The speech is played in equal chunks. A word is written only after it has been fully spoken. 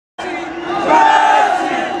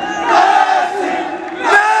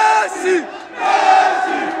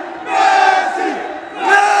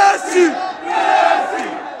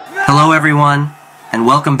everyone, and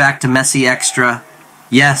welcome back to Messi Extra.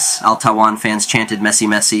 Yes, Taawon fans chanted Messi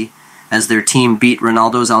Messi as their team beat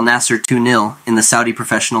Ronaldo's Nassr 2-0 in the Saudi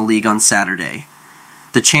Professional League on Saturday.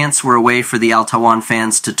 The chants were a way for the Taawon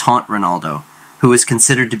fans to taunt Ronaldo, who is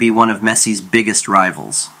considered to be one of Messi's biggest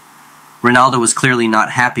rivals. Ronaldo was clearly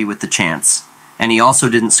not happy with the chants, and he also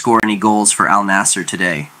didn't score any goals for Al Nassr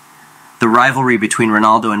today. The rivalry between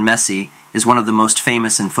Ronaldo and Messi is one of the most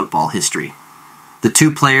famous in football history. The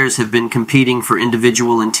two players have been competing for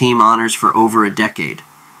individual and team honors for over a decade.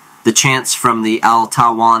 The chants from the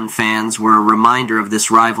Taawon fans were a reminder of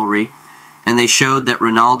this rivalry, and they showed that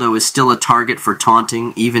Ronaldo is still a target for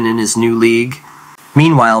taunting even in his new league.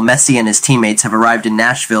 Meanwhile, Messi and his teammates have arrived in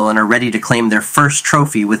Nashville and are ready to claim their first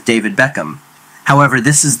trophy with David Beckham. However,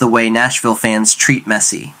 this is the way Nashville fans treat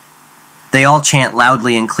Messi. They all chant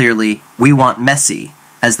loudly and clearly, "We want Messi,"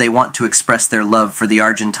 as they want to express their love for the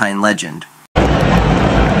Argentine legend.